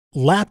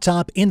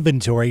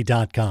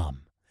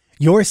LaptopInventory.com,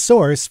 your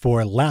source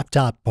for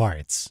laptop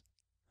parts.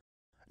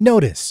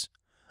 Notice,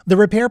 the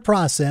repair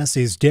process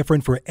is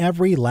different for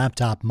every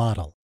laptop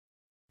model.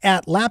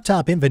 At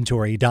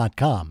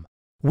LaptopInventory.com,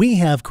 we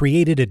have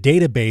created a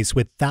database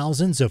with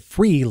thousands of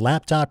free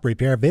laptop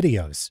repair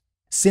videos.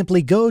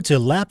 Simply go to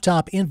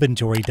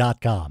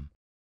LaptopInventory.com.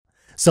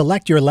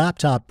 Select your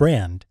laptop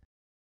brand,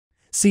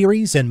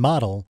 series and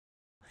model,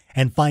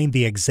 and find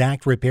the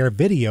exact repair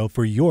video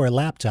for your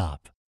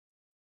laptop.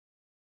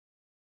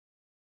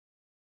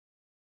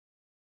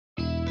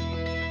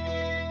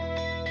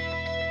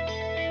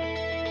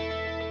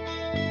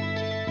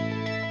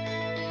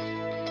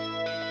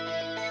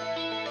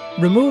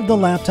 Remove the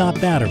laptop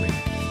battery.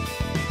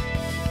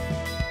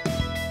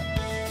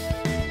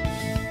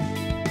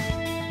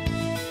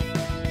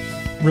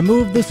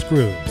 Remove the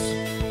screws.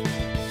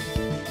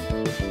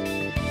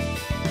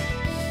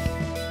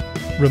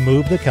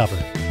 Remove the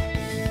cover.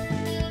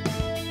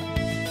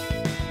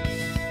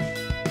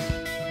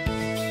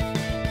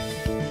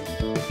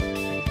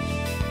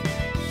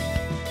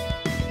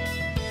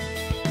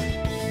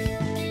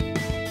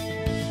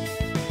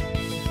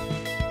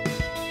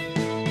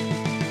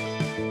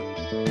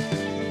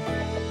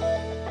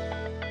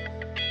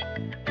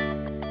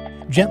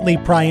 Gently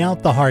pry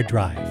out the hard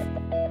drive.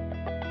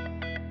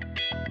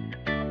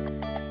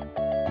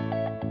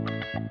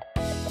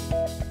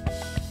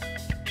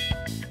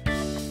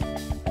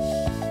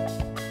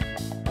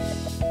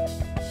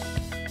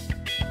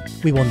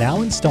 We will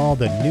now install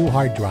the new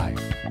hard drive.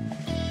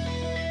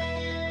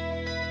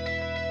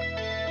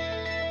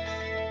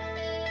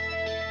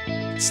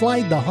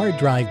 Slide the hard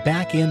drive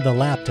back in the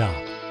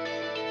laptop.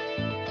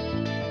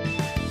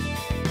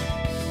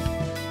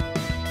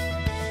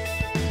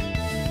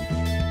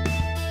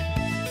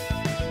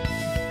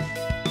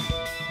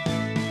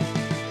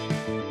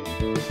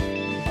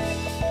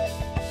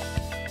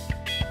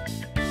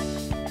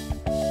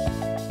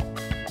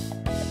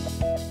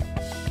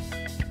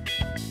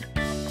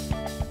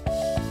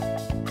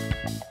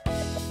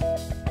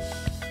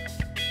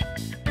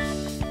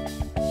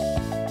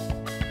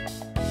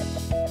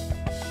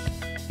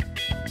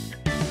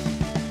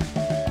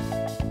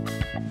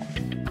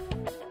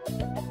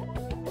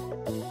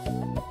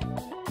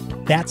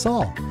 That's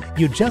all.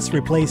 You just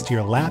replaced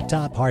your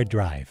laptop hard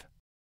drive.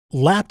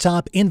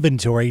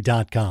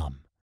 LaptopInventory.com,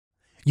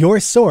 your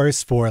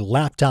source for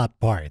laptop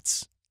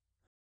parts.